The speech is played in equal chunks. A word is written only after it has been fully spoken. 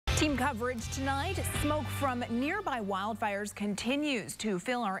Team coverage tonight. Smoke from nearby wildfires continues to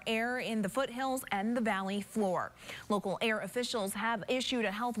fill our air in the foothills and the valley floor. Local air officials have issued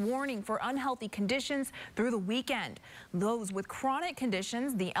a health warning for unhealthy conditions through the weekend. Those with chronic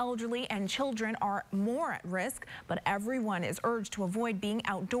conditions, the elderly and children are more at risk, but everyone is urged to avoid being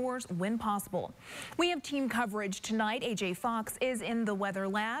outdoors when possible. We have team coverage tonight. AJ Fox is in the weather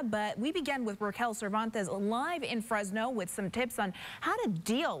lab, but we begin with Raquel Cervantes live in Fresno with some tips on how to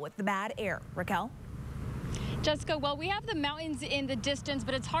deal with the bad air. Raquel? Jessica, well, we have the mountains in the distance,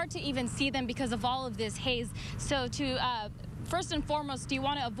 but it's hard to even see them because of all of this haze. So first and foremost, do you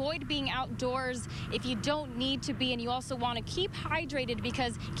want to avoid being outdoors if you don't need to be, and you also want to keep hydrated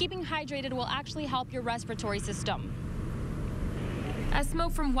because keeping hydrated will actually help your respiratory system. As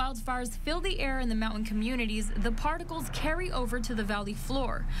smoke from wildfires fill the air in the mountain communities, the particles carry over to the valley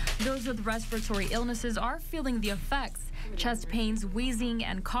floor. Those with respiratory illnesses are feeling the effects: chest pains, wheezing,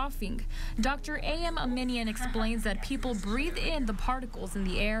 and coughing. Dr. A.M. Aminian explains that people breathe in the particles in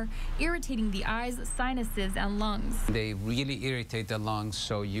the air, irritating the eyes, sinuses, and lungs. They really irritate the lungs,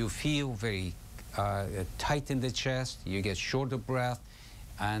 so you feel very tight in the chest, you get short of breath,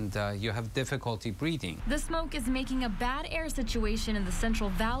 and you have difficulty breathing. The smoke is making a bad air situation in the Central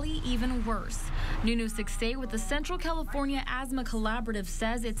Valley even worse. Nunu 6A with the Central California Asthma Collaborative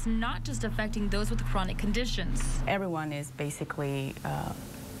says it's not just affecting those with chronic conditions. Everyone is basically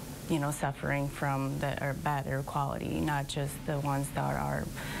suffering from the bad air quality, not just the ones that are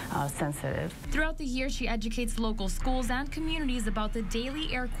sensitive. Throughout the year, she educates local schools and communities about the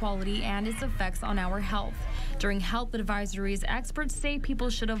daily air quality and its effects on our health. During health advisories, experts say people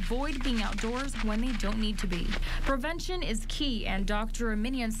should avoid being outdoors when they don't need to be. Prevention is key, and Dr.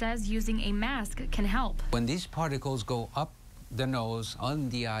 Aminian says using a mask can help. When these particles go up the nose, on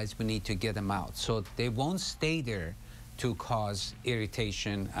the eyes, we need to get them out so they won't stay there to cause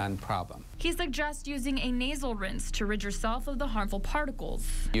irritation and problem. He suggests using a nasal rinse to rid yourself of the harmful particles.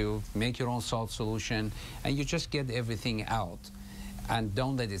 You make your own salt solution and you just get everything out and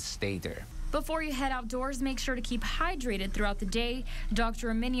don't let it stay there. Before you head outdoors, make sure to keep hydrated throughout the day.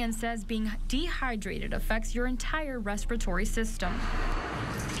 Dr. Aminian says being dehydrated affects your entire respiratory system.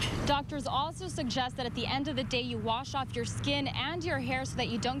 Doctors also suggest that at the end of the day, you wash off your skin and your hair so that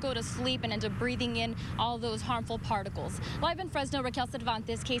you don't go to sleep and end up breathing in all those harmful particles. Live in Fresno, Raquel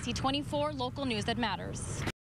Cervantes, KSEE 24, local news that matters.